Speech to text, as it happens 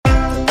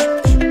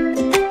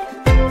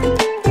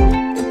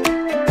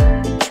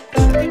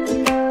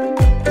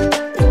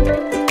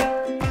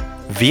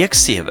Week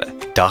 7,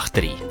 dag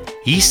 3.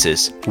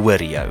 Jesus,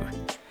 hoor jou.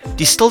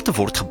 Die stilte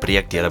word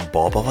gebreek deur 'n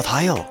baba wat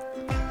huil.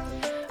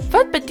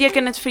 Wat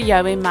beteken dit vir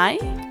jou en my?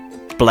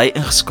 Bly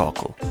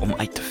ingeskakel om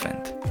uit te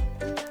vind.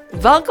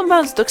 Welkom by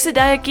ons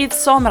Doksedeye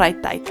Kids saam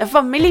Rytyd, 'n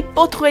familie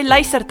potgooi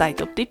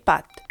luistertyd op die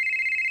pad.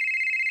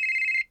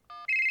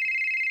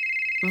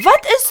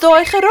 Wat is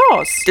daai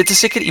geraas? Dit is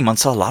seker iemand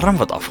se alarm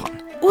wat afgaan.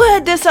 O,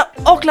 dis 'n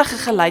aaklige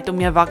geluid om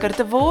jou wakker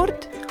te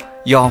word.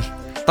 Ja,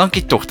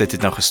 dankie tog dit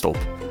het nou gestop.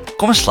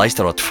 Kom ons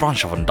luister wat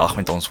Fransja vandag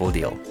met ons wil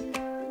deel.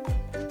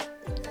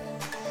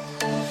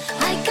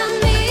 Hy kan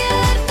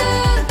meer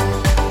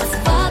doen as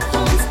wat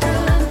ons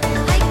droom.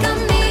 Hy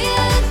kan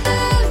meer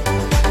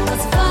doen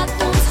as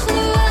wat ons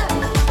glo.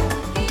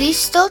 Die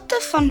stilte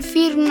van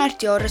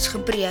 400 jaar is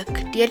gebreek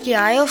deur die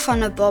huil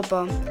van 'n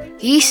baba,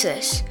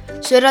 Jesus,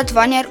 sodat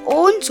wanneer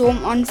ons hom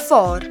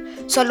aanvaar,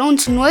 sal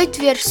ons nooit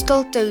weer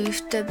stilte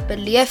hoef te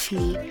beleef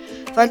nie,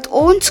 want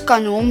ons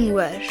kan hom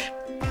hoor.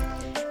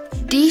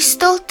 Die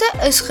stilte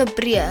is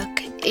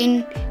gebreek en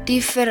die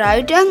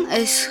verhouding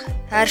is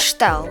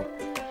herstel.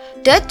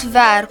 Dit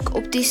werk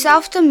op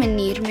dieselfde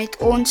manier met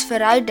ons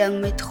verhouding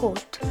met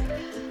God.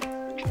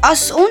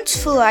 As ons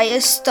voel hy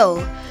is stil,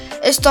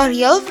 is daar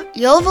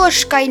heel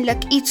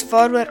waarskynlik iets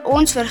waaroor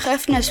ons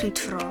vergifnis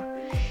moet vra.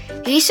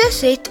 Jesus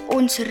het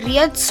ons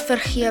reeds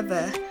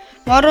vergewe,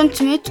 maar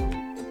ons moet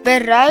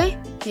berou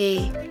hê,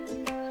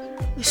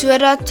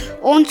 sodat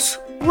ons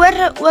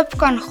ore oop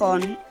kan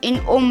gaan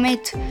en om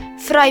met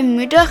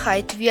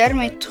vrymoedigheid weer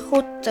met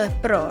God te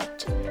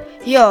praat.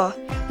 Ja,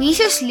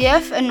 Jesus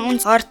leef in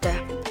ons harte.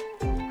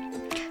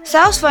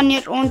 Selfs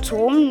wanneer ons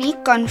hom nie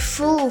kan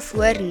voel of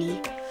hoor nie,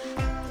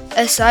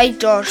 is hy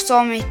daar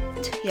saam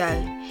met jou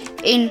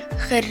en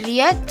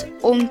gereed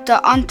om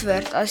te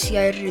antwoord as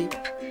jy roep.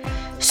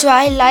 So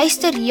hy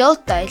luister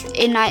heeltyd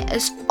en hy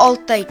is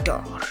altyd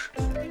daar.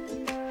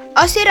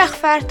 As die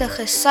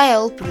regverdiges sy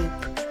hulp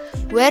roep,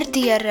 hoor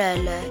die Here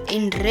hulle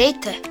en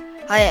red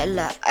hy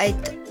hulle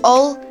uit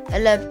al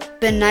hulle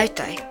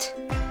benoudheid.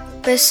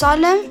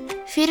 Psalm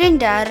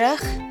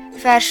 34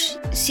 vers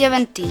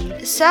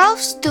 17.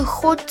 Selfs toe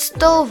God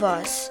stil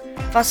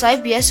was hy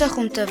besig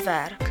om te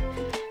werk.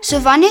 So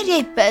wanneer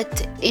jy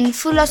bid en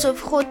voel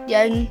asof God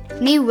jou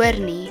nie hoor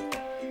nie,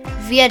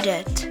 weet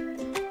dit,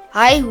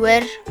 hy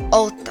hoor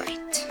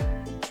altyd.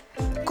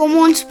 Kom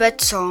ons bid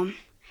saam.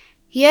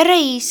 Here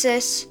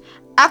Jesus,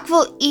 ek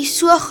wil U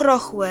so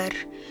graag hoor,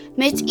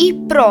 met U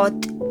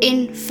praat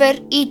en vir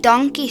U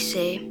dankie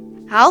sê.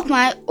 Help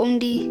my om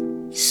die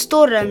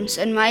storms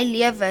in my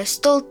lewe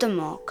stil te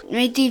maak,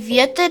 met die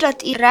wete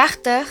dat U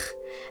regtig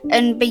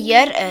in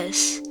beheer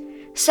is.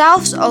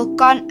 Selfs al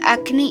kan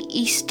ek nie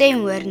U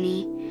stem hoor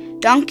nie,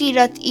 dankie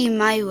dat U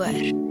my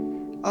hoor.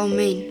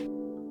 Amen.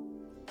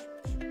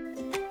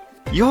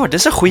 Ja,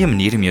 dis 'n goeie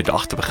manier om jou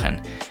dag te begin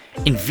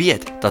en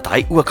weet dat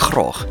hy ook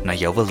graag na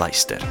jou wil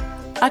luister.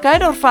 Ek hou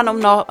daarvan om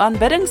na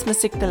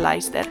aanbiddingsmusiek te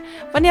luister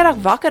wanneer ek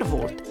wakker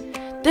word.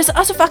 Dis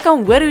asof ek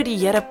kan hoor hoe die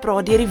Here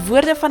praat deur die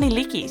woorde van die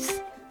liedjies.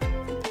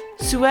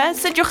 So,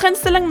 sit jou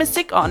gunsteling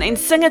musiek aan en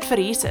sing dit vir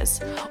Jesus.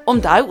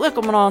 Onthou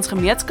ook om na ons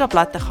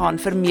gemeenskapblad te gaan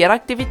vir meer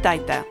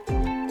aktiwiteite.